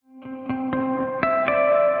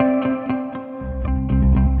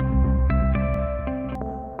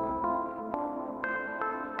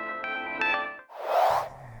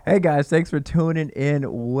Hey guys, thanks for tuning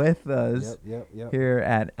in with us Yep. here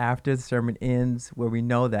at After the Sermon Ends, where we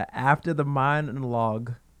know that after the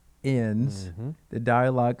monologue ends, Mm-hmm. the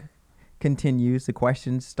dialogue continues, the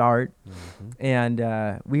questions start, Mm-hmm.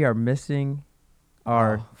 and we are missing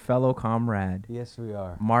our Oh, fellow comrade, yes, we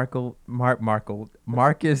are. Marcus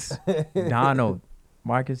Donald.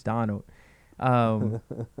 Marcus Donald. Um,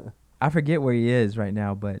 I forget where he is right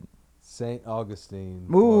now, but St. Augustine,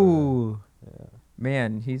 Florida. ooh, Yeah,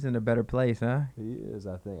 man, he's in a better place, huh? he is,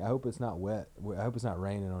 I think. I hope it's not wet. I hope it's not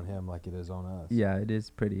raining on him like it is on us. Yeah, it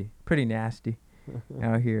is pretty nasty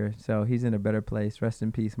out here. So he's in a better place. Rest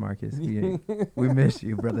in peace, Marcus. We miss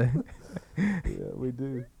you, brother. Yeah, we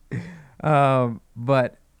do.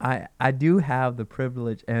 But I do have the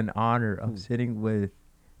privilege and honor of sitting with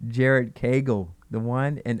Jared Cagle, the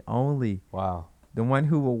one and only, Wow. the one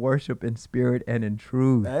who will worship in spirit and in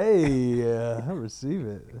truth. Hey, I receive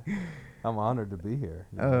it. I'm honored to be here.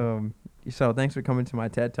 So thanks for coming to my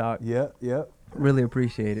TED Talk. Yep. Really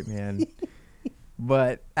appreciate it, man.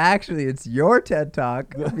 But actually, it's your TED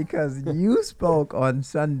Talk because you spoke on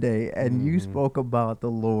Sunday and you Mhm. spoke about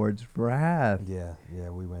the Lord's wrath, Yeah,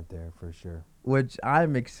 we went there for sure. which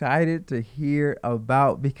I'm excited to hear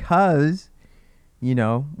about because,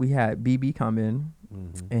 we had BB come in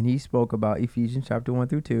Mm-hmm. and he spoke about Ephesians chapter 1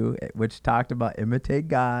 through 2, which talked about imitate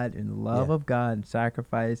God and the love Yeah. of God and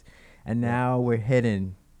sacrifice. And Yeah. now we're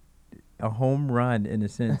hitting a home run in a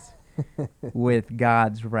sense with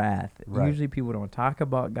God's wrath. Right. Usually people don't talk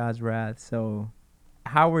about God's wrath. So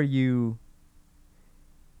how are you?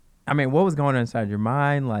 I mean, what was going on inside your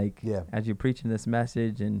mind, like Yeah. as you're preaching this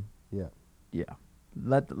message? And Yeah.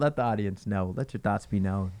 let the audience know. Let your thoughts be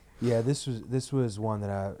known. Yeah, this was one that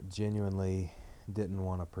I genuinely didn't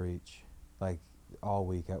want to preach, like all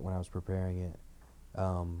week when I was preparing it.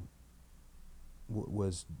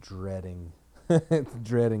 Was dreading,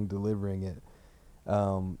 dreading delivering it.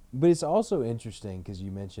 But it's also interesting because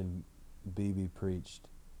you mentioned BB preached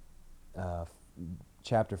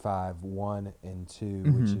chapter 5, 1 and 2,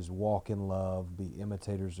 which Mhm. is walk in love, be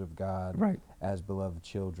imitators of God Right. as beloved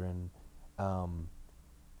children.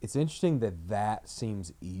 It's interesting that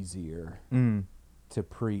seems easier Mm. to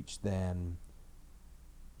preach than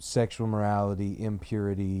sexual morality,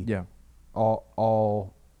 impurity, Yeah.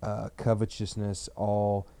 all covetousness,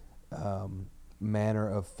 all manner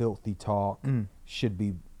of filthy talk Mm.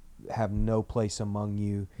 should have no place among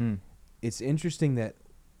you. Mm. It's interesting that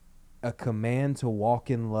a command to walk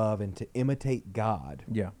in love and to imitate God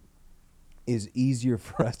Yeah. is easier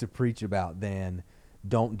for us to preach about than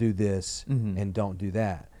don't do this Mhm. and don't do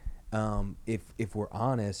that. If we're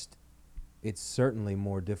honest, it's certainly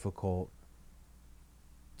more difficult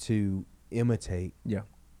to imitate Yeah.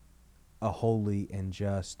 a holy and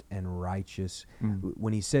just and righteous. Mm.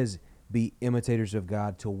 When he says be imitators of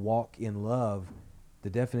God, to walk in love, the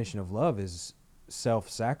definition of love is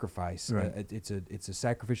self-sacrifice. Right. It's a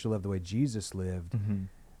sacrificial love the way Jesus lived. Mhm.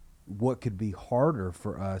 What could be harder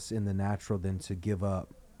for us in the natural than to give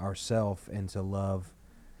up ourself and to love?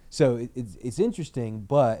 So it's interesting,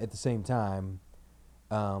 but at the same time,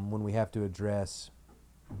 when we have to address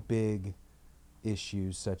big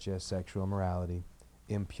issues such as sexual immorality,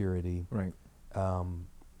 impurity, Right.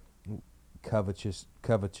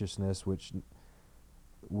 covetousness, which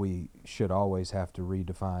we should always have to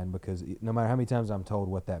redefine, because no matter how many times I'm told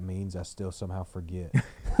what that means, I still somehow forget.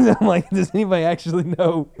 I'm like, does anybody actually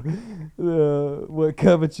know what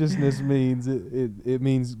covetousness means? It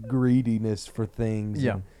means greediness for things,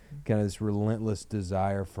 Yeah. and kind of this relentless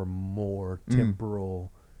desire for more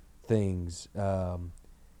temporal things,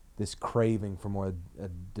 this craving for more, a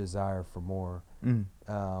desire for more. Mm.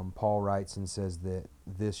 Paul writes and says that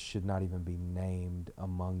this should not even be named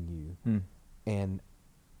among you. Mm. And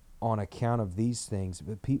on account of these things,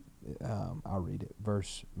 I'll read it,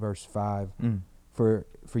 verse 5. Mm. For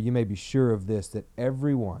you may be sure of this, that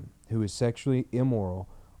everyone who is sexually immoral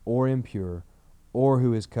or impure or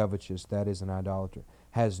who is covetous, that is an idolater,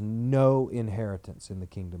 has no inheritance in the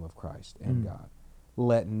kingdom of Christ and God.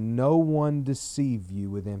 Let no one deceive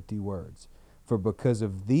you with empty words. For because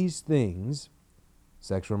of these things,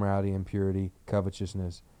 sexual immorality, impurity,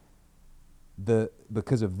 covetousness,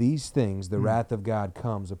 because of these things, the wrath of God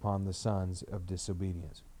comes upon the sons of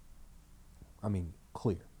disobedience. I mean,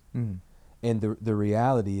 clear. Mm. And the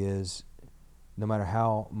reality is, no matter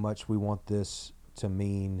how much we want this to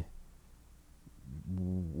mean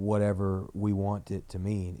whatever we want it to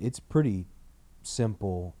mean, it's pretty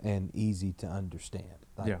simple and easy to understand.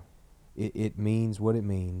 Yeah. It means what it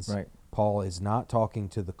means. Right. Paul is not talking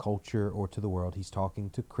to the culture or to the world. He's talking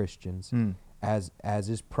to Christians. Mm. As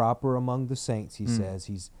is proper among the saints, he says.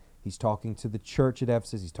 He's talking to the church at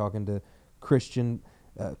Ephesus. He's talking to Christians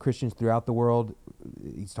throughout the world.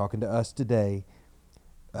 He's talking to us today.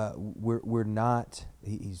 We're not.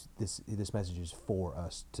 This message is for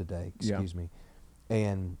us today. Excuse me.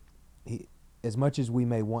 And as much as we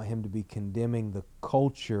may want him to be condemning the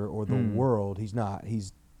culture or the world, he's not.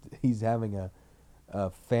 He's having a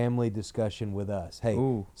family discussion with us.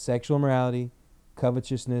 Hey, sexual immorality,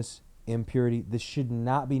 covetousness, impurity, this should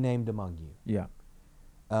not be named among you. Yeah.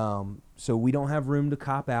 So we don't have room to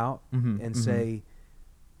cop out and say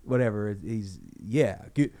whatever.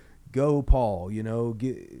 Go Paul,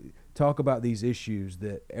 talk about these issues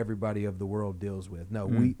that everybody of the world deals with. No,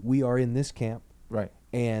 we are in this camp. Right.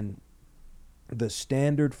 And the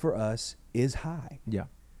standard for us is high. Yeah.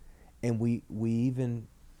 And we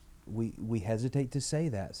hesitate to say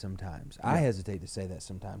that sometimes. Yeah. I hesitate to say that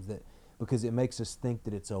sometimes, that because it makes us think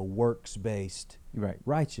that it's a works-based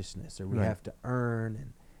righteousness, or we have to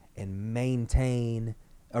earn and maintain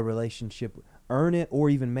a relationship, earn it or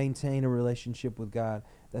even maintain a relationship with God.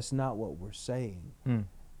 That's not what we're saying.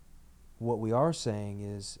 What we are saying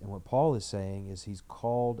is, and what Paul is saying is,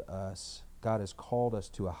 God has called us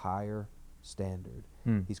to a higher standard.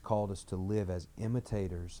 He's called us to live as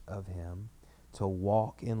imitators of him, to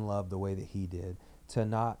walk in love the way that he did, to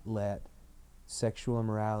not let sexual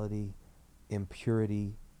immorality,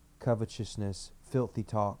 impurity, covetousness, filthy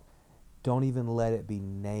talk, don't even let it be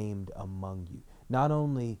named among you. Not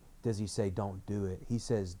only does he say don't do it, he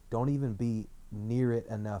says don't even be near it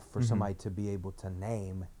enough for somebody to be able to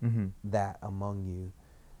name that among you.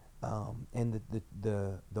 And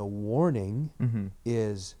the warning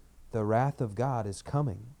is the wrath of God is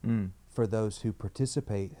coming for those who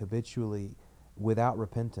participate habitually without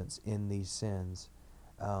repentance in these sins.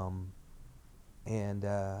 I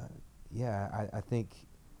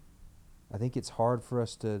think it's hard for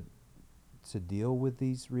us to deal with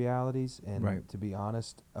these realities and to be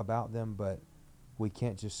honest about them, but we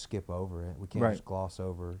can't just skip over it. We can't just gloss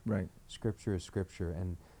over. Right. Scripture is Scripture,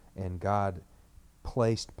 and God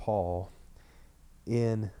placed Paul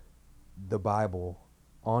in the Bible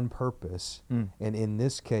on purpose, and in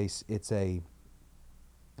this case, it's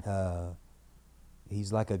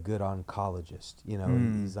he's like a good oncologist.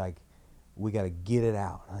 He's like, we got to get it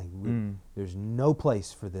out. There's no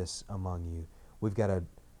place for this among you.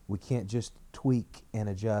 We can't just tweak and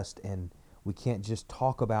adjust, and we can't just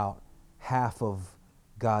talk about half of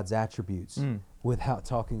God's attributes without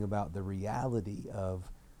talking about the reality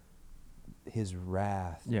of his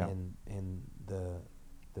wrath and the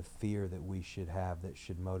fear that we should have, that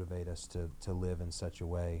should motivate us to live in such a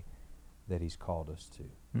way that he's called us to.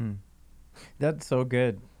 That's so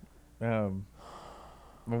good. Of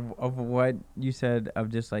what you said, of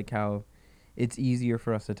just like how it's easier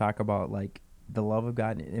for us to talk about like the love of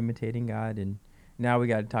God and imitating God, and now we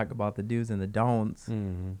got to talk about the do's and the don'ts,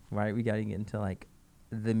 right? We got to get into like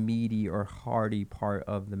the meaty or hearty part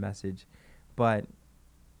of the message, but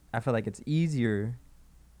I feel like it's easier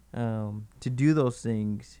to do those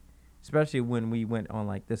things, especially when we went on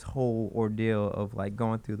like this whole ordeal of like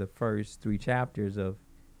going through the first 3 chapters of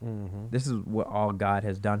this is what all God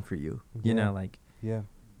has done for you.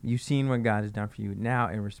 You've seen what God has done for you. Now,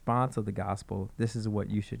 in response of the gospel, this is what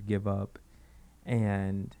you should give up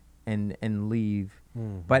and leave.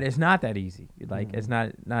 But it's not that easy. It's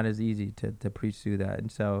not as easy to preach through that.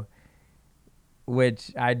 And so,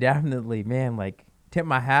 which I definitely, tip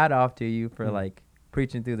my hat off to you for like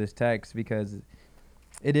preaching through this text, because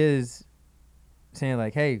it is saying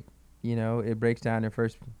like, hey, it breaks down in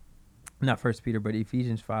not First Peter, but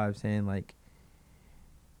Ephesians 5, saying like,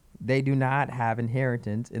 they do not have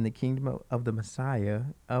inheritance in the kingdom of the Messiah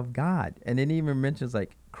of God. And it even mentions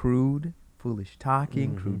like crude, foolish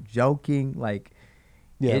talking, crude joking,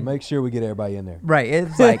 make sure we get everybody in there. Right.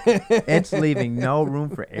 It's like, it's leaving no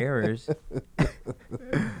room for errors.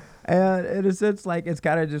 And in a sense, like, it's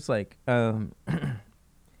kind of just like,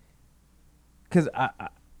 because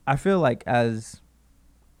I feel like as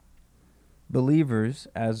believers,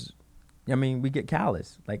 we get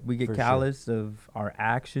callous. Like, we get For callous of our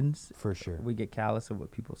actions. For sure. We get callous of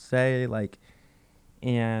what people say.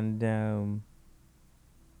 And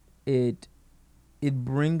it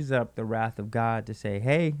brings up the wrath of God to say,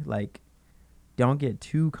 hey, don't get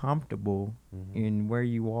too comfortable in where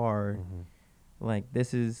you are.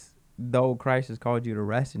 This is, though Christ has called you to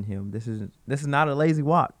rest in him, this is not a lazy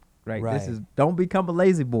walk, right? This is, don't become a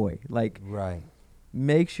lazy boy. Right.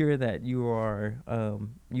 Make sure that you are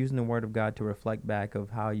using the word of God to reflect back of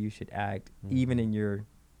how you should act, even in your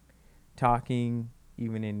talking,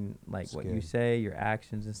 even in what you say, your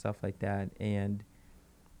actions and stuff like that. And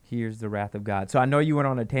here's the wrath of God. So I know you went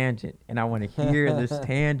on a tangent, and I want to hear this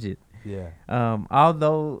tangent. Yeah.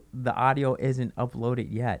 Although the audio isn't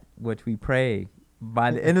uploaded yet, which we pray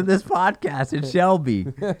by the end of this podcast it shall be.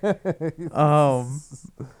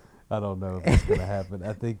 I don't know if it's going to happen.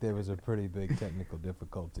 I think there was a pretty big technical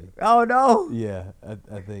difficulty. Oh no! Yeah,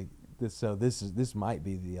 I think this. So this might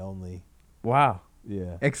be the only. Wow.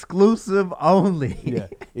 Yeah. Exclusive only. Yeah.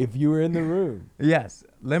 If you were in the room. Yes.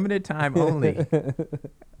 Limited time only.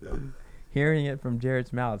 Hearing it from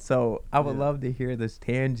Jared's mouth. So I would love to hear this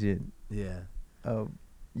tangent. Yeah. Of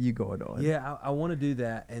you going on. Yeah, I want to do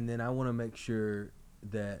that, and then I want to make sure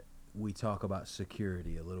that we talk about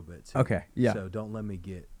security a little bit too. Okay. Yeah. So don't let me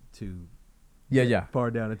get too Yeah.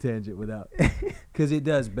 far down a tangent without, because it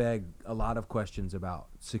does beg a lot of questions about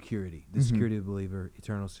security, the security of the believer,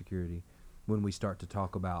 eternal security, when we start to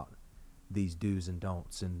talk about these do's and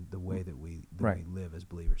don'ts and the way that we live as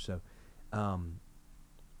believers. So,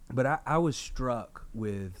 but I was struck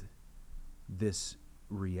with this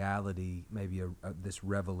reality, maybe this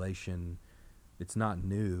revelation. It's not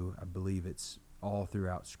new. I believe it's all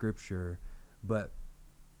throughout Scripture. But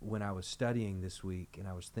when I was studying this week and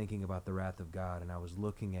I was thinking about the wrath of God, and I was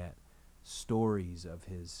looking at stories of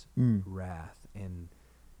his wrath, and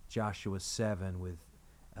Joshua 7 with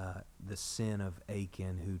the sin of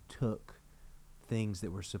Achan, who took things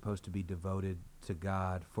that were supposed to be devoted to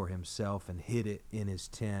God for himself and hid it in his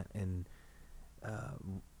tent. And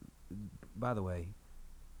by the way,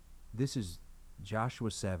 this is Joshua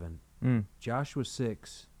 7. Joshua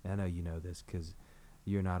 6, I know you know this because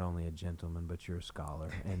you're not only a gentleman, but you're a scholar,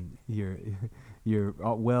 and you're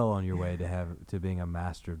well on your way to being a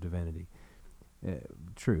master of divinity.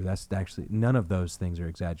 True, that's actually, none of those things are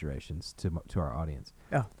exaggerations to our audience.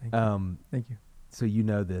 Oh, thank you. Thank you. So you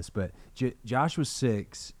know this, but Joshua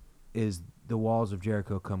 6 is the walls of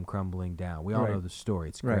Jericho come crumbling down. We all know the story.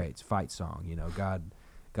 It's great. It's a fight song. You know,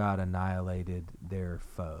 God annihilated their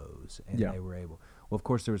foes, and they were able. Well, of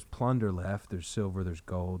course, there was plunder left. There's silver, there's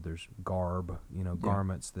gold, there's garb,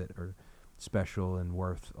 garments that are special and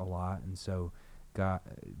worth a lot. And so God,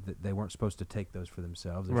 they weren't supposed to take those for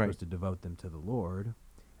themselves. They're supposed to devote them to the Lord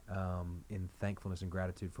in thankfulness and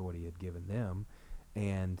gratitude for what he had given them.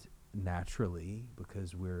 And naturally,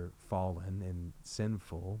 because we're fallen and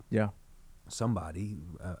sinful, somebody,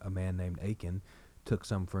 a man named Achan, took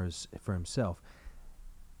some for himself.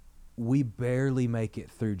 We barely make it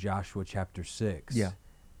through Joshua chapter 6. Yeah.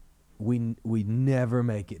 We never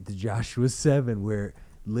make it to Joshua 7, where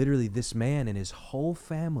literally this man and his whole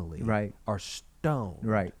family are stoned.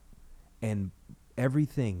 Right. And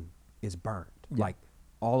everything is burnt. Yeah. Like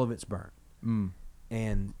all of it's burnt.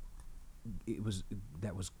 And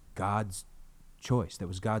that was God's choice. That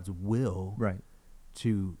was God's will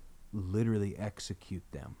to literally execute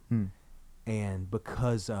them. And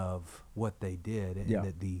because of what they did, and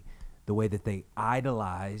that the way that they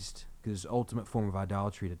idolized, because ultimate form of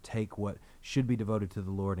idolatry, to take what should be devoted to the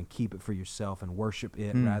Lord and keep it for yourself and worship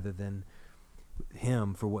it rather than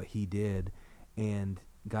him for what he did. And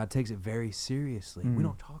God takes it very seriously. We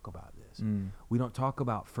don't talk about this. We don't talk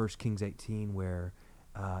about 1 Kings 18, where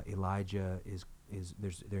Elijah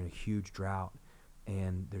they're in a huge drought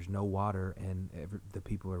and there's no water, and the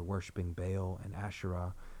people are worshiping Baal and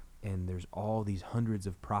Asherah, and there's all these hundreds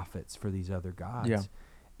of prophets for these other gods.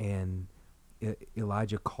 And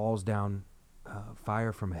Elijah calls down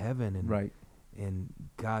fire from heaven, and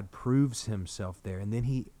God proves himself there, and then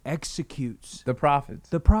he executes the prophets.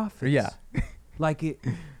 Yeah. Like it.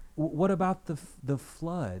 What about the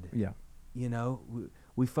flood? Yeah. You know,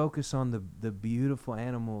 we focus on the beautiful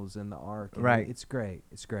animals and the ark. And it's great.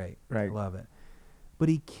 It's great. I love it. But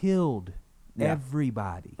he killed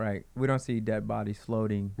everybody. Right. We don't see dead bodies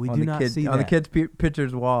floating. We do not see that. On the kids'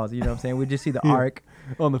 pictures' walls. You know what I'm saying? We just see the ark.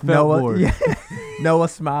 On the felt board. Noah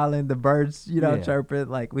smiling, the birds, chirping.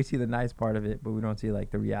 Like, we see the nice part of it, but we don't see, like,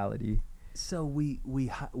 the reality. So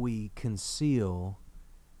we conceal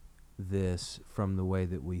this from the way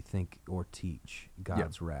that we think or teach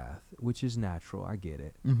God's wrath, which is natural. I get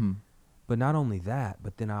it. But not only that,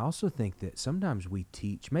 but then I also think that sometimes we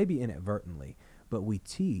teach, maybe inadvertently, but we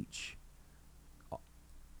teach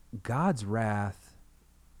God's wrath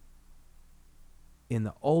in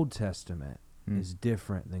the Old Testament is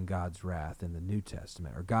different than God's wrath in the New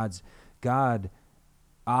Testament. Or God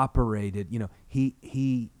operated,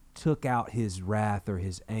 he took out his wrath or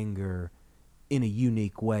his anger in a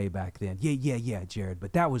unique way back then. Yeah, Jared,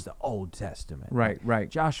 but that was the Old Testament. Right.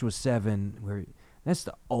 Joshua 7, that's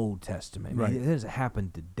the Old Testament. Right. It doesn't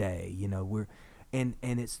happen today. And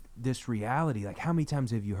it's this reality. Like, how many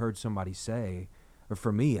times have you heard somebody say, or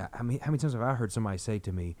for me, I mean, how many times have I heard somebody say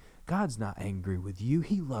to me, God's not angry with you.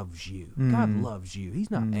 He loves you. God loves you. He's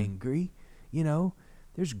not angry. You know,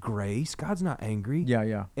 there's grace. God's not angry. Yeah,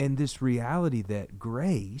 yeah. And this reality that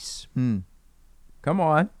grace, Come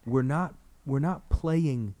on. we're not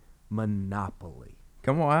playing Monopoly.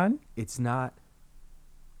 Come on. It's not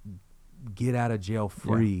get out of jail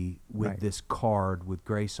free with Right. this card with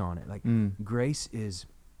grace on it. Like grace is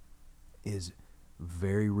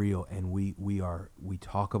very real, and we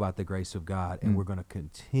talk about the grace of God, and we're going to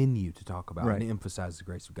continue to talk about Right. and emphasize the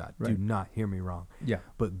grace of God. Right. Do not hear me wrong. Yeah.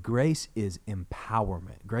 But grace is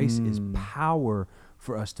empowerment. Grace is power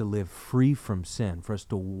for us to live free from sin, for us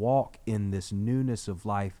to walk in this newness of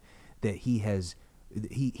life that he has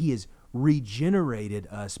regenerated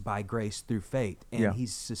us by grace through faith, and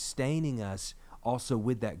he's sustaining us also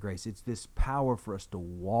with that grace. It's this power for us to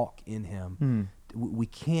walk in him. We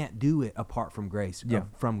can't do it apart from grace,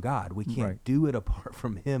 from God. We can't do it apart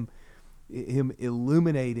from him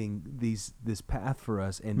illuminating this path for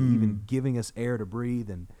us, and even giving us air to breathe.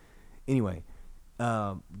 And anyway,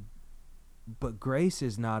 but grace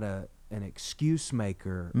is not an excuse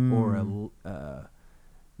maker or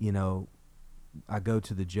I go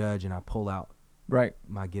to the judge and I pull out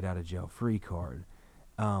my get out of jail free card.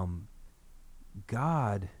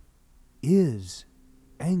 God is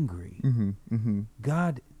angry.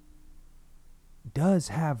 God does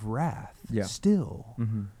have wrath still.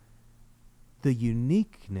 The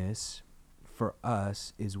uniqueness for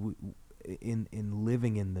us is in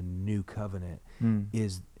living in the new covenant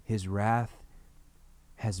is his wrath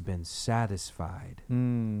has been satisfied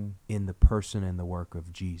in the person and the work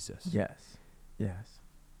of Jesus. Yes.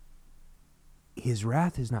 His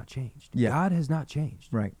wrath has not changed. Yeah. God has not changed.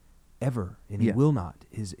 Right. Ever. And he will not.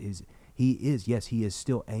 He is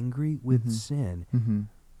still angry with sin.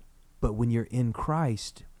 But when you're in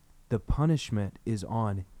Christ, the punishment is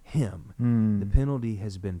on him. The penalty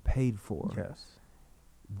has been paid for. Yes.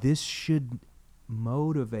 This should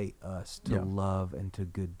motivate us to love and to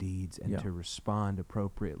good deeds and to respond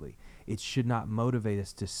appropriately. It should not motivate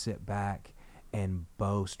us to sit back and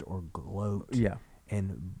boast or gloat. Yeah.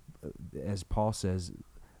 And as Paul says,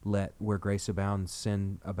 let where grace abounds,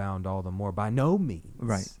 sin abound all the more. By no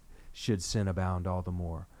means should sin abound all the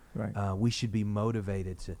more. Right. We should be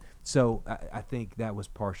motivated to. So I think that was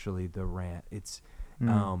partially the rant. It's,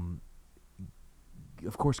 of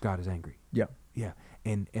course, God is angry. Yeah. Yeah.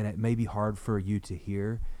 And it may be hard for you to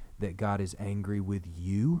hear that God is angry with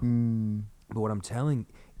you. But what I'm telling,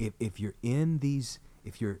 if you're in these,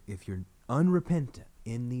 if you're unrepentant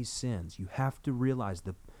in these sins, you have to realize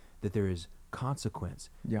that there is consequence.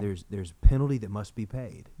 Yeah. There's penalty that must be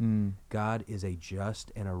paid. God is a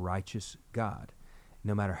just and a righteous God.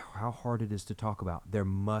 No matter how hard it is to talk about, there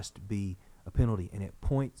must be a penalty, and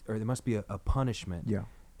there must be a punishment. Yeah.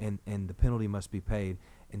 And the penalty must be paid.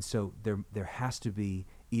 And so there has to be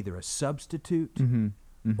either a substitute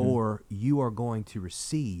or you are going to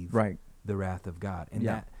receive the wrath of God. And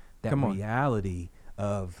that reality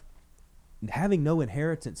of having no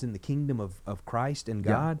inheritance in the kingdom of Christ and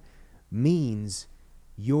God means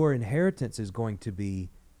your inheritance is going to be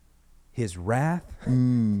his wrath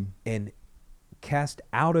and cast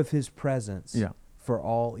out of his presence for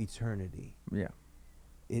all eternity. Yeah.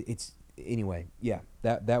 It's anyway,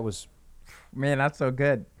 that was, man, that's so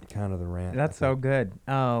good. kind of the rant. That's so good.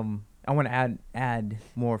 I want to add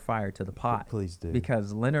more fire to the pot. Please do.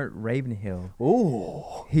 Because Leonard Ravenhill,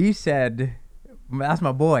 he said, that's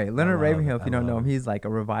my boy, Leonard love Ravenhill. it. If you don't know him, he's like a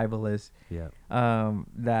revivalist. Yeah.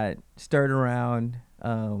 That stirred around.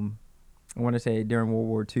 I want to say during World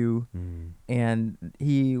War II, and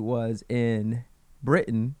he was in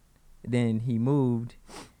Britain. Then he moved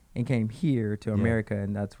and came here to America,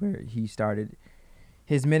 and that's where he started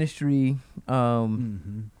his ministry.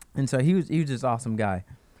 And so he was just awesome guy.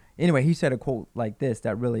 Anyway, he said a quote like this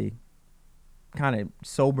that really kind of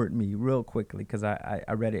sobered me real quickly, because I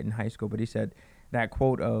read it in high school. But he said that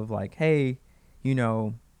quote of like, hey,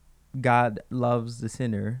 God loves the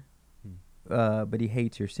sinner, but he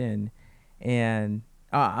hates your sin. And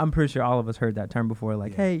I'm pretty sure all of us heard that term before,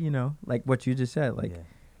 like, hey, like what you just said, like,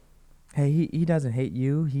 hey, he doesn't hate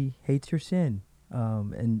you, he hates your sin,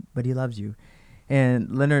 but he loves you.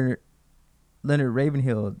 And Leonard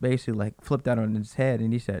Ravenhill basically like flipped that on his head,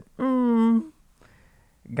 and he said,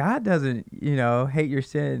 God doesn't, hate your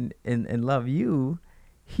sin and love you.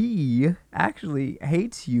 He actually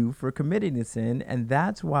hates you for committing the sin, and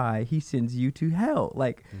that's why he sends you to hell.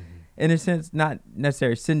 Like, in a sense, not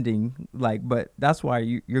necessarily sending, like, but that's why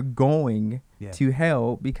you're going to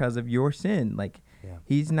hell because of your sin. Like,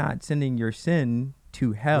 he's not sending your sin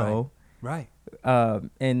to hell. Right.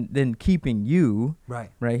 and then keeping you. Right.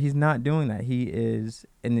 Right? He's not doing that. He is,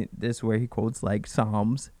 and this is where he quotes like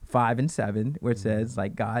Psalms 5 and 7, where it says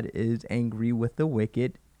like God is angry with the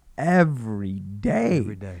wicked every day.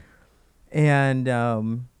 Every day. And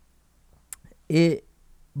it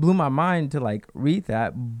blew my mind to like read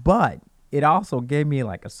that, but it also gave me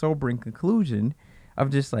like a sobering conclusion of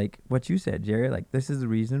just like what you said, Jerry. Like, this is the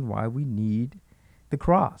reason why we need the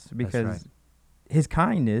cross, because right. his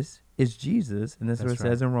kindness is Jesus, and that's what it That's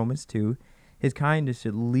right. says in Romans 2. His kindness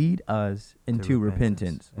should lead us into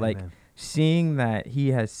repentance. Like, Amen. seeing that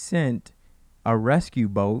he has sent a rescue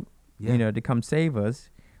boat, Yeah. you know, to come save us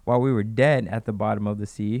while we were dead at the bottom of the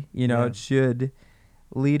sea, you know, Yeah. it should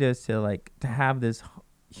lead us to like to have this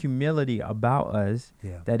humility about us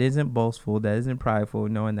Yeah. that isn't boastful, that isn't prideful,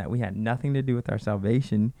 knowing that we had nothing to do with our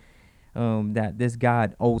salvation, that this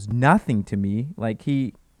God owes nothing to me. Like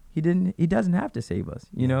he doesn't have to save us.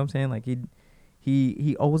 You know what I'm saying? Like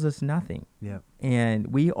he owes us nothing. Yeah. And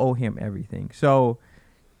we owe him everything. So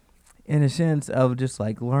in a sense of just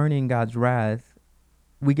like learning God's wrath,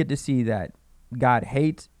 we get to see that God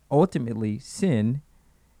hates ultimately sin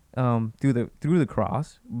through the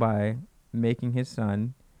cross by making his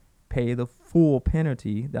son pay the full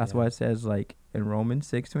penalty. That's why it says like in Romans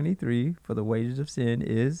 6:23, for the wages of sin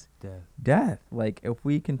is death. Like, if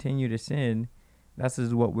we continue to sin, this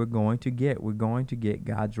is what we're going to get. We're going to get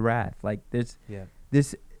God's wrath. Like this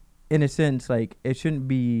in a sense, like, it shouldn't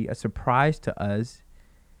be a surprise to us,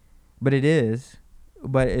 but it is.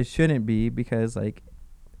 But it shouldn't be, because like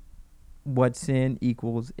what sin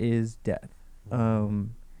equals is death.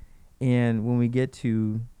 And when we get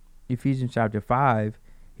to Ephesians chapter 5,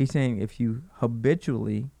 he's saying if you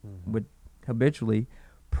habitually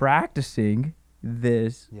practicing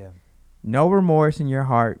this, no remorse in your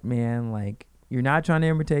heart, man, like, you're not trying to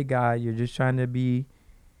imitate God, you're just trying to be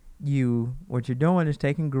you. What you're doing is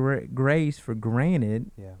taking grace for granted,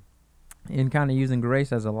 and kind of using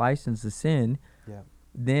grace as a license to sin.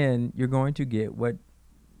 Then you're going to get what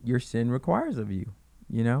your sin requires of you,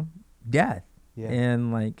 you know, death.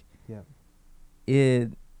 And like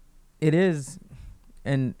it is,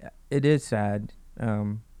 and it is sad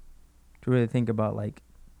to really think about like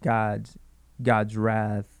God's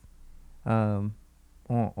wrath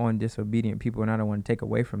on disobedient people, and I don't want to take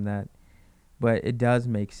away from that, but it does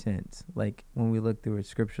make sense, like when we look through it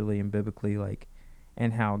scripturally and biblically, like,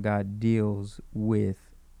 and how God deals with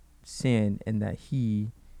sin, and that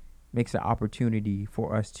he makes an opportunity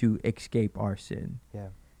for us to escape our sin.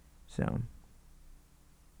 So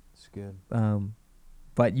it's good.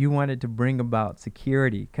 But you wanted to bring about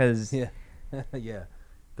security, because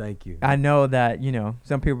Thank you. I know that, you know,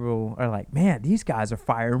 some people are like, man, these guys are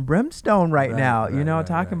fire and brimstone right now, you know,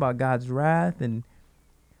 talking about God's wrath, and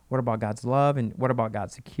what about God's love, and what about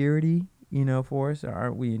God's security, you know, for us?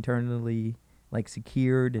 Aren't we internally like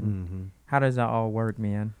secured, and how does that all work,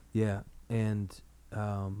 man? And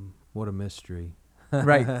what a mystery.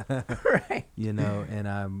 Right. Right. You know, and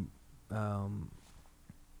I'm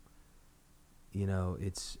you know,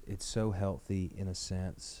 it's so healthy in a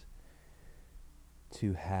sense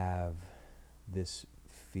to have this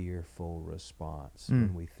fearful response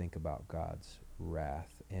when we think about God's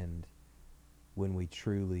wrath, and when we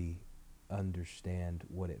truly understand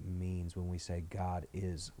what it means when we say God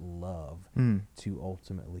is love. To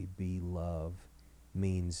ultimately be love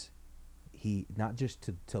means he not just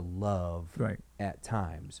to love at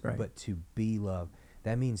times, but to be love.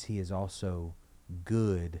 That means he is also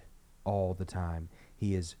good all the time.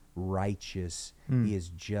 He is righteous. He is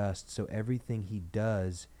just. So everything he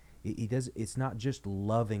does, it's not just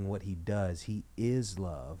loving what he does. He is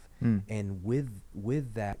love. And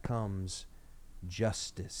with that comes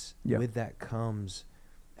justice. With that comes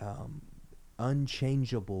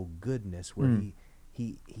unchangeable goodness, where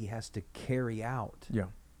he has to carry out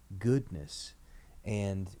goodness,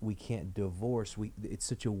 and we can't divorce. It's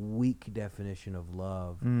such a weak definition of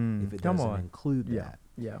love if it doesn't include that.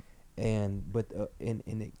 And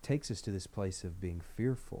it takes us to this place of being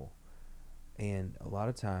fearful, and a lot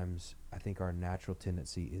of times I think our natural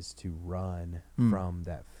tendency is to run from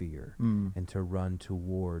that fear, and to run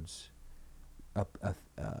towards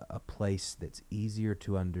a place that's easier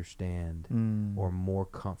to understand or more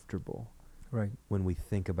comfortable. When we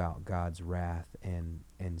think about God's wrath and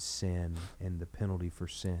sin and the penalty for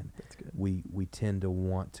sin, we tend to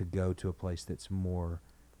want to go to a place that's more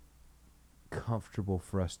comfortable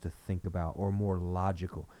for us to think about, or more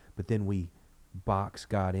logical. But then we box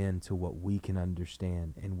God into what we can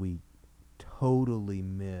understand, and we totally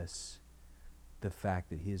miss the fact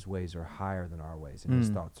that his ways are higher than our ways, and his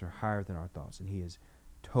thoughts are higher than our thoughts, and he is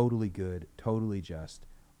totally good, totally just,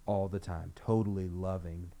 all the time, totally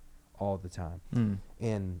loving all the time. Mm.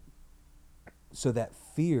 And so that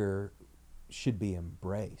fear should be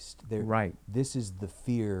embraced. Right. This is the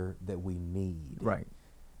fear that we need. Right.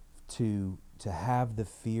 To have the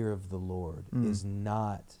fear of the Lord is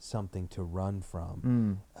not something to run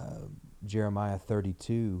from. Jeremiah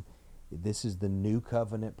 32, this is the new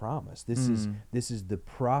covenant promise. This is the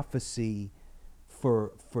prophecy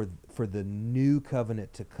for the new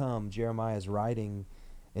covenant to come. Jeremiah is writing,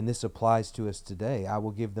 and this applies to us today. I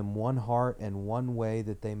will give them one heart and one way,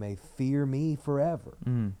 that they may fear me forever.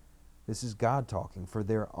 This is God talking, for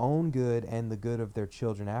their own good and the good of their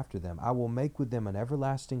children after them. I will make with them an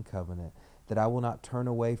everlasting covenant, that I will not turn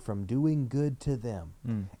away from doing good to them.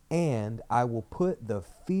 And I will put the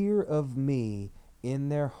fear of me in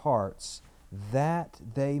their hearts, that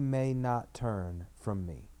they may not turn from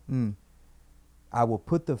me. I will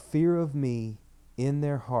put the fear of me in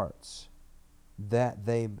their hearts,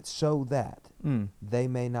 so that they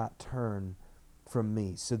may not turn from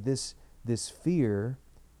me. So this fear,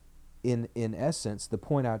 in essence, the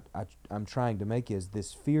point I'm trying to make is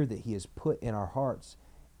this fear that he has put in our hearts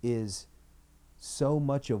is so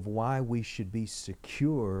much of why we should be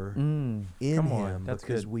secure in him,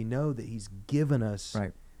 because we know that he's given us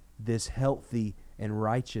this healthy and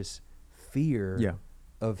righteous fear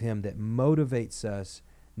of him that motivates us,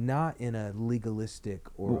 not in a legalistic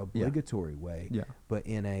or obligatory way, but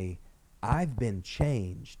in a, I've been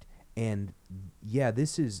changed. And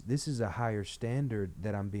this is a higher standard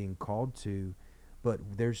that I'm being called to, but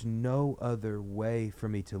there's no other way for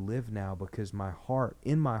me to live now, because my heart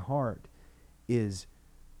is,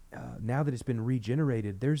 now that it's been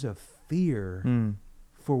regenerated, there's a fear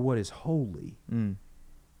for what is holy. And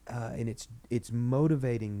it's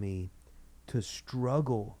motivating me to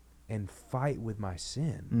struggle and fight with my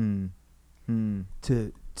sin,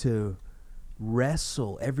 to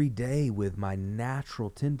wrestle every day with my natural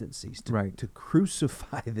tendencies, to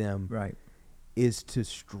crucify them, is to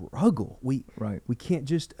struggle. We can't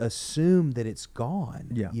just assume that it's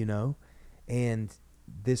gone, you know? And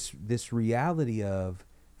this reality of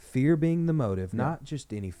fear being the motive, not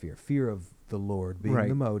just any fear of the Lord being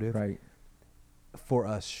the motive, for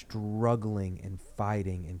us struggling and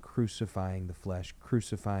fighting and crucifying the flesh,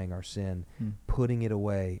 crucifying our sin, putting it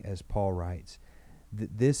away, as Paul writes.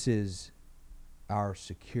 This is our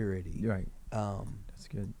security. That's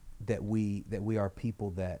good. That we are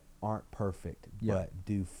people that aren't perfect, but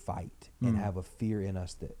do fight and have a fear in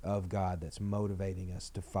us of God that's motivating us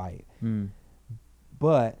to fight.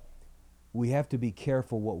 But we have to be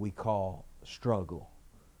careful what we call struggle.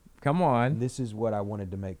 Come on. This is what I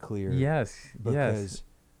wanted to make clear. Yes. Because,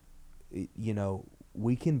 you know,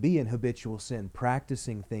 we can be in habitual sin,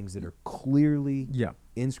 practicing things that are clearly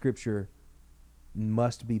in Scripture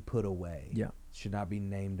must be put away. Should not be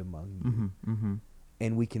named among you.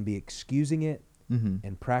 And we can be excusing it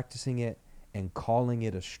and practicing it and calling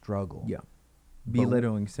it a struggle.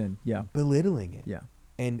 Belittling sin. Belittling it.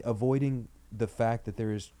 And avoiding the fact that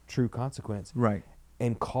there is true consequence.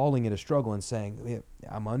 And calling it a struggle and saying,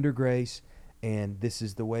 I'm under grace, and this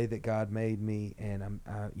is the way that God made me, and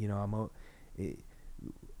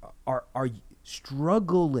are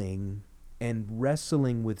struggling and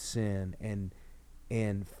wrestling with sin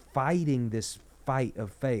and fighting this fight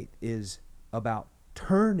of faith is about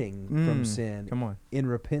turning from sin in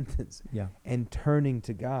repentance and turning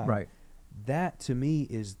to God. That to me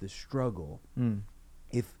is the struggle.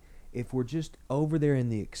 If we're just over there in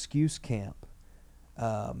the excuse camp,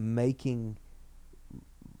 making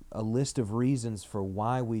a list of reasons for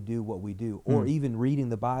why we do what we do, or even reading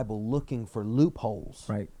the Bible looking for loopholes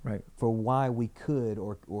for why we could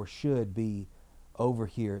or should be over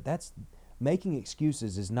here, that's making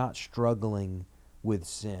excuses, is not struggling with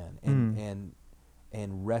sin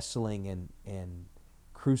and wrestling and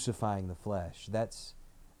crucifying the flesh. That's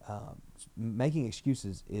making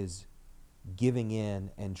excuses is giving in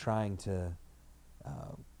and trying to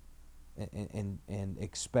and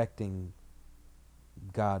expecting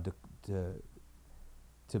God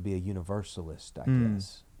to be a universalist, I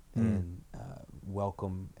guess, and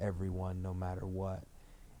welcome everyone no matter what.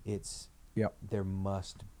 It's there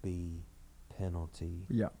must be penalty.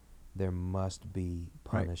 There must be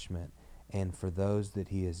punishment. And for those that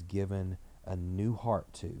he has given a new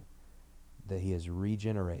heart to, that he has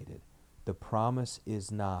regenerated, the promise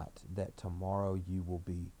is not that tomorrow you will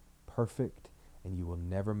be perfect and you will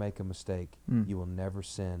never make a mistake. You will never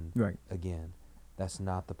sin again. That's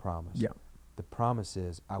not the promise. The promise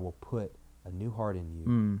is, I will put a new heart in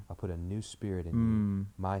you. I'll put a new spirit in you,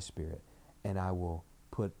 my spirit, and I will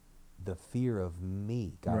put the fear of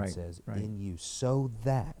me, God says, in you, so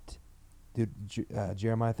that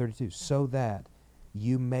Jeremiah 32, so that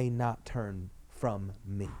you may not turn from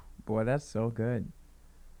me. Boy, that's so good.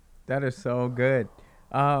 That is so good.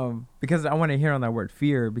 Because I want to hear on that word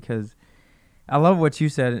fear, because I love what you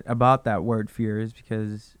said about that word fear, is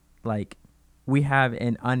because like we have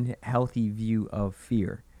an unhealthy view of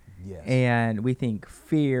fear. Yes. And we think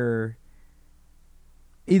fear,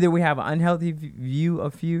 either we have an unhealthy view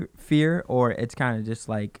of fear, or it's kind of just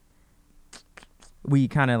like we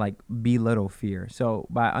kind of like belittle fear. So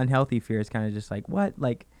by unhealthy fear, it's kind of just like, what?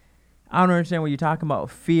 Like, I don't understand what you're talking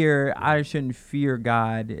about. Fear, I shouldn't fear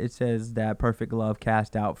God. It says that perfect love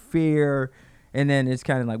cast out fear. And then it's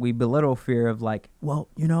kind of like we belittle fear of like, well,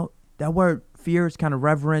 that word fear is kind of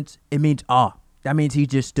reverence. It means awe. That means he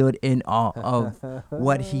just stood in awe of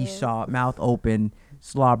what he saw, mouth open,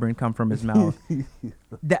 slobbering come from his mouth.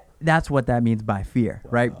 That's what that means by fear,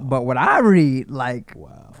 right? But when I read,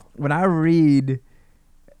 when I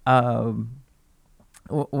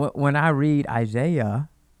read Isaiah,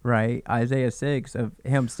 right, Isaiah 6, of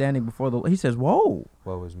him standing before he says, "Whoa,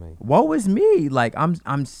 woe is me, woe is me! Like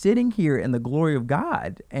I'm sitting here in the glory of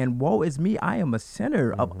God, and woe is me! I am a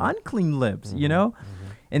sinner of unclean lips."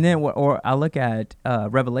 And then, or I look at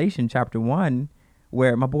Revelation chapter 1,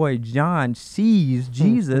 where my boy John sees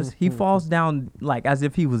Jesus. He falls down like as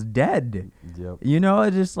if he was dead. Yep.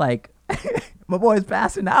 It's just like my boy's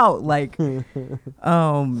passing out. Like,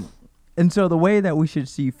 and so the way that we should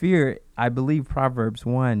see fear, I believe Proverbs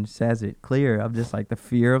 1 says it clear, of just like the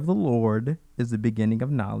fear of the Lord is the beginning of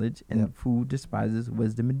knowledge, and who despises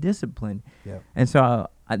wisdom and discipline. Yep. And so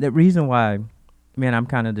the reason why, man, I'm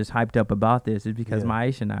kind of just hyped up about this is because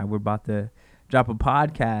Maisha and I were about to drop a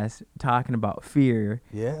podcast talking about fear.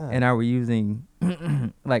 Yeah. And are we using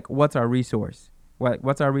like what's our resource?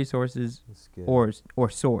 What's our resources or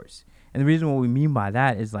source? And the reason what we mean by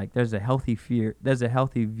that is like there's a healthy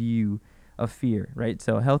view of fear, right?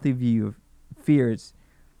 So a healthy view of fear is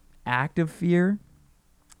active fear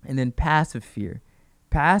and then passive fear.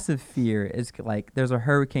 Passive fear is like there's a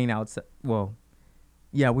hurricane outside. Well,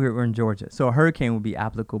 yeah, we're in Georgia, so a hurricane would be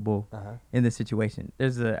applicable in this situation.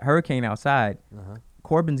 There's a hurricane outside.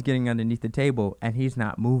 Corbin's getting underneath the table, and he's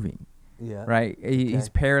not moving. Yeah. Right? He's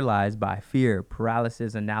paralyzed by fear,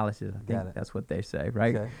 paralysis analysis. I think that's what they say,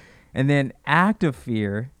 right? Okay. And then active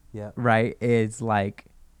fear, right, is like,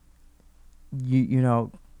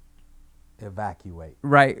 evacuate.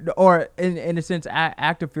 Right. Or in a sense,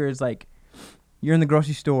 active fear is like you're in the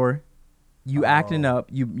grocery store, you acting up,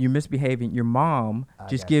 you're misbehaving. Your mom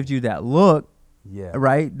just gives you that look,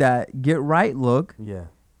 right, that get right look. Yeah.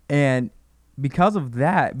 And because of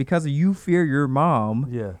that, because you fear your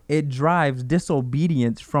mom, it drives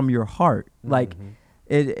disobedience from your heart. Like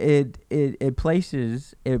it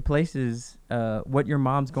places what your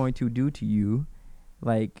mom's going to do to you,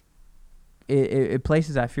 like it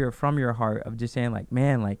places that fear from your heart of just saying like,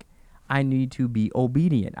 man, like I need to be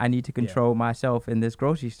obedient. I need to control myself in this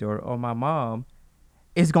grocery store, or my mom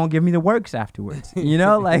is gonna give me the works afterwards.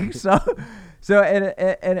 Like so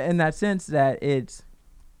in that sense that it's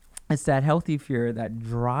that healthy fear that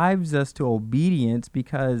drives us to obedience,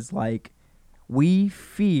 because like we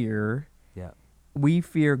fear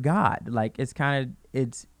God. Like it's kind of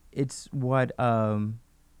it's what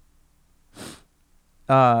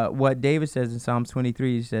David says in Psalms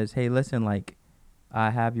 23. He says, "Hey, listen, like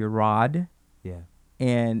I have your rod,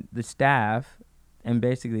 and the staff," and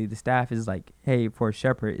basically the staff is like, hey, for a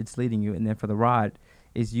shepherd, it's leading you, and then for the rod,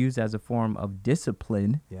 is used as a form of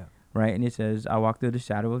discipline, right? And it says, "I walk through the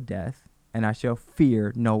shadow of death, and I shall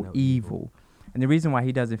fear no evil." And the reason why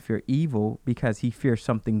he doesn't fear evil, because he fears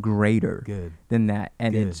something greater than that,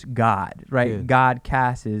 and it's God, right? God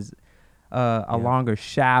casts a longer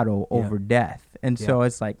shadow over death. And so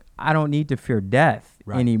it's like, I don't need to fear death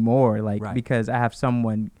anymore, like because I have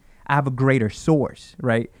a greater source,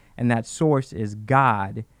 right? And that source is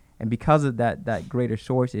God. And because of that greater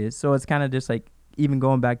source is, so it's kind of just like, even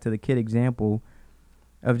going back to the kid example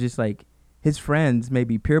of just like his friends may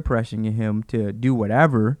be peer pressuring him to do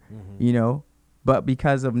whatever, but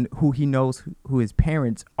because of who he knows, who his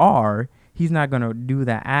parents are, he's not going to do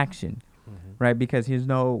that action, right? Because he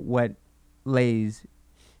knows what lays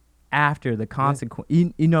after the consequence.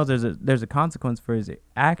 He knows there's a consequence for his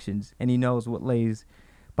actions, and he knows what lays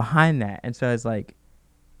behind that. And so it's like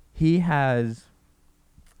he has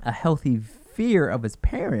a healthy fear of his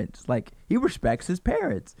parents. Like he respects his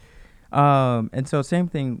parents. And so same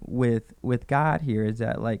thing with God here, is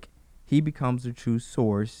that like he becomes the true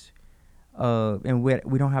source and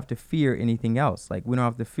we don't have to fear anything else. Like we don't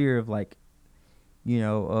have to fear of like,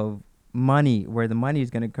 of money, where the money is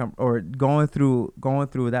going to come, or going through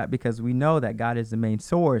that, because we know that God is the main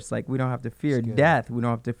source. Like, we don't have to fear It's good. death. We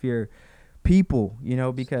don't have to fear people,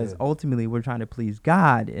 because good. ultimately we're trying to please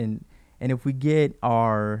God. And if we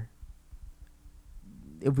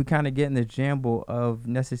kind of get in the jumble of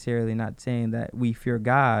necessarily not saying that we fear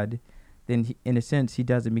God, then in a sense, he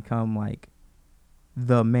doesn't become like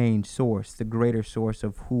the main source, the greater source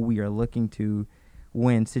of who we are looking to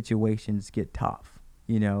when situations get tough,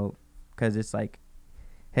 because it's like,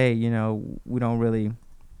 hey, we don't really,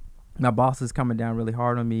 my boss is coming down really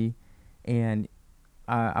hard on me, and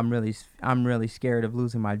I'm really scared of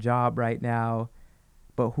losing my job right now.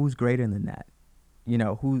 But who's greater than that?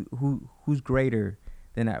 Who's greater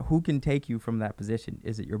than that? Who can take you from that position?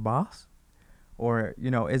 Is it your boss, or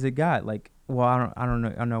is it God? Like, well, I don't know.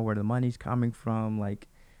 I don't know where the money's coming from. Like,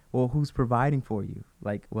 well, who's providing for you?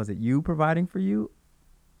 Like, was it you providing for you,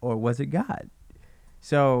 or was it God?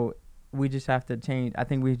 So we just have to change. I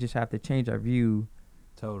think we just have to change our view.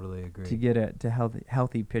 Totally agree. To get a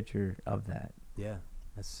healthy picture of that. Yeah,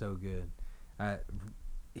 that's so good.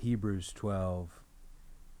 Hebrews 12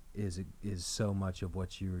 is so much of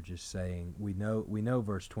what you were just saying. We know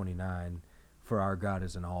verse 29, for our God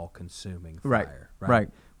is an all-consuming fire. Right.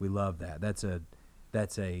 We love that. That's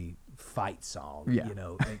a fight song. Yeah.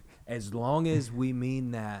 As long as we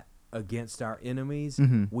mean that against our enemies,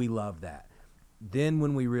 we love that. Then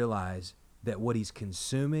when we realize that what he's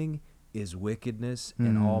consuming is wickedness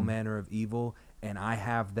and all manner of evil, and I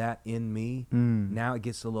have that in me, now it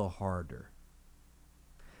gets a little harder.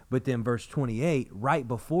 But then verse 28, right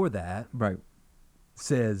before that,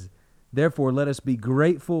 says, therefore let us be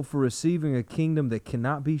grateful for receiving a kingdom that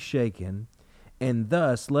cannot be shaken, and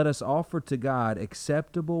thus let us offer to God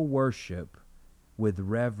acceptable worship with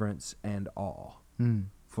reverence and awe.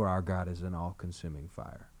 For our God is an all-consuming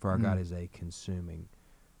fire. For our God is a consuming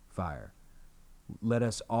fire. Let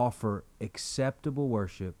us offer acceptable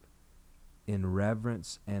worship in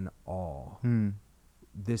reverence and awe.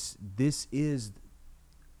 This is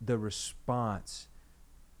the response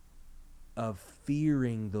of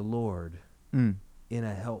fearing the Lord in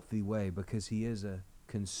a healthy way, because he is a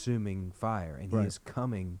consuming fire, and he is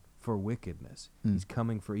coming for wickedness. He's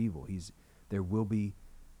coming for evil. There will be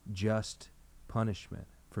just punishment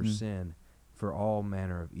for sin, for all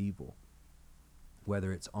manner of evil,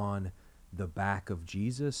 whether it's on the back of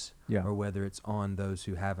Jesus or whether it's on those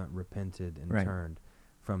who haven't repented and turned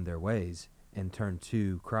from their ways and turned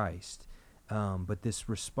to Christ. But this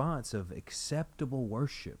response of acceptable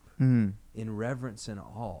worship in reverence and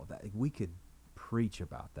awe, that we could preach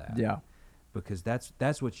about that. Yeah. Because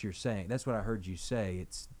that's what you're saying. That's what I heard you say.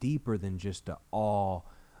 It's deeper than just the awe,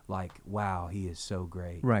 like, wow, he is so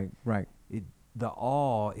great. Right. The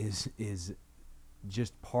awe is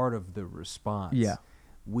just part of the response. Yeah.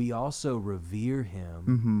 We also revere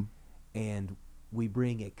him, and we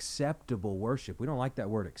bring acceptable worship. We don't like that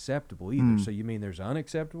word acceptable either. So you mean there's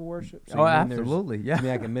unacceptable worship? So absolutely. Yeah. You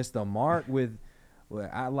mean I can miss the mark with? Well,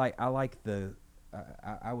 I like the.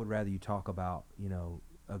 I would rather you talk about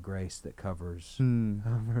a grace that covers.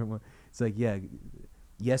 It's like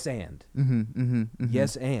yes and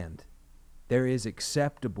yes and. There is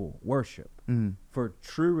acceptable worship. For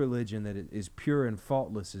true religion that is pure and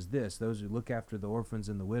faultless is this: those who look after the orphans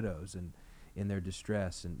and the widows and in their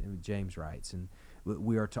distress. And James writes, and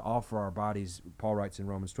we are to offer our bodies, Paul writes in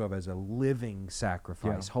Romans 12, as a living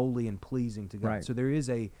sacrifice, holy and pleasing to God. Right. So there is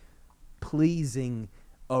a pleasing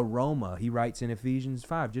aroma. He writes in Ephesians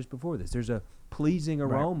 5, just before this, there's a pleasing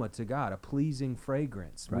aroma to God, a pleasing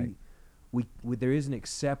fragrance. Right. We there is an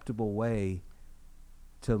acceptable way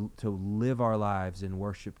to live our lives in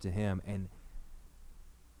worship to him, and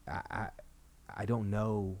I don't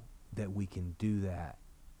know that we can do that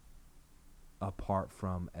apart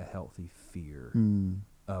from a healthy fear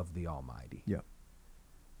of the Almighty. Yeah.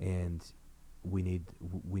 And we need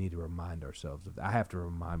to remind ourselves of that. I have to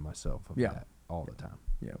remind myself of that all the time.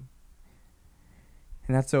 Yeah.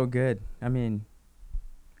 And that's so good. I mean,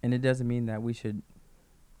 and it doesn't mean that we should,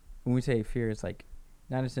 when we say fear, it's like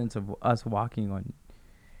not in a sense of us walking on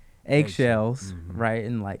eggshells, right?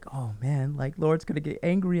 And like, oh man, like Lord's gonna get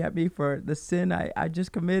angry at me for the sin I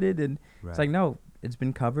just committed, and it's like, no, it's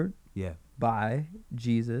been covered by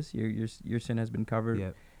Jesus. Your sin has been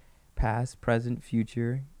covered, past, present,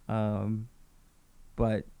 future.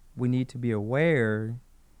 But we need to be aware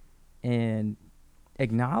and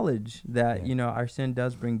acknowledge that our sin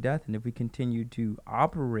does bring death, and if we continue to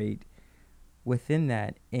operate within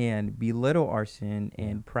that and belittle our sin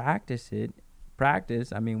and practice,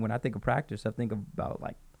 I mean, when I think of practice, I think about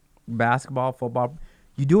like basketball, football.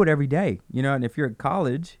 You do it every day, and if you're at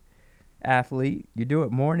college, athlete, you do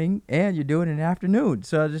it morning and you do it in the afternoon.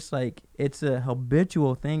 So just like it's a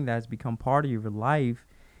habitual thing that's become part of your life.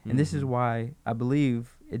 And this is why I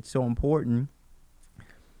believe it's so important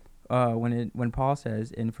when Paul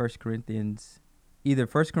says in 1 Corinthians, either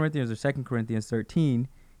 1 Corinthians or 2 Corinthians 13,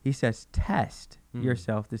 he says, test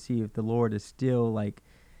yourself to see if the Lord is still like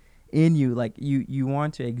in you. Like you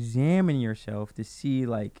want to examine yourself to see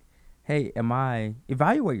like, hey,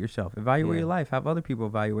 evaluate yourself, evaluate your life, have other people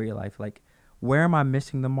evaluate your life. Like, where am I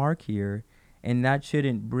missing the mark here? And that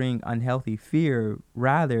shouldn't bring unhealthy fear.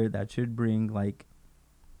 Rather, that should bring like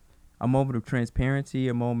a moment of transparency,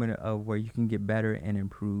 a moment of where you can get better and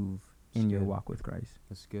improve in your walk with Christ.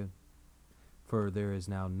 That's good. For there is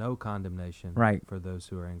now no condemnation for those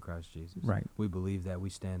who are in Christ Jesus. Right. We believe that. We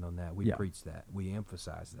stand on that. We preach that. We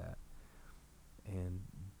emphasize that.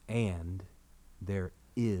 And there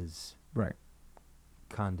is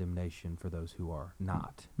condemnation for those who are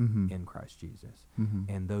not in Christ Jesus.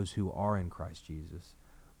 And those who are in Christ Jesus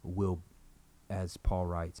will, as Paul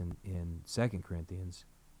writes in 2 Corinthians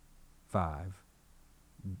 5,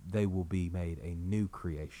 they will be made a new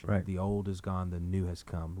creation. Right. The old is gone, the new has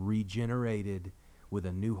come. Regenerated with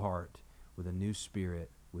a new heart, with a new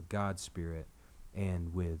spirit, with God's spirit,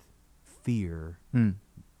 and with fear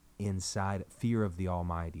inside, fear of the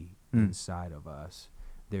Almighty inside of us.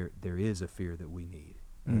 There is a fear that we need.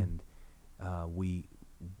 And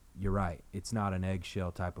you're right, it's not an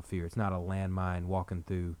eggshell type of fear. It's not a landmine walking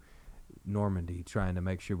through Normandy trying to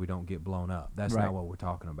make sure we don't get blown up. That's not what we're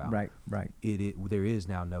talking about. Right. There is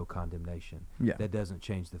now no condemnation. Yeah. That doesn't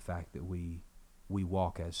change the fact that we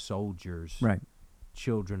walk as soldiers,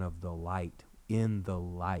 children of the light, in the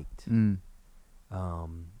light,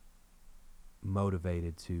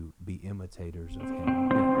 motivated to be imitators of Him.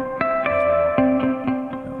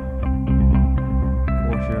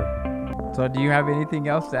 For sure. So do you have anything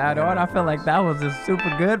else to add on? I feel like that was just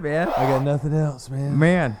super good, man. I got nothing else,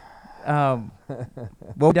 man. Well,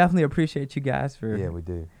 we definitely appreciate you guys for we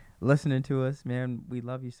do. listening to us, man. We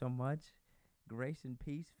love you so much. Grace and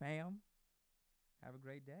peace, fam. Have a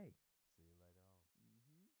great day.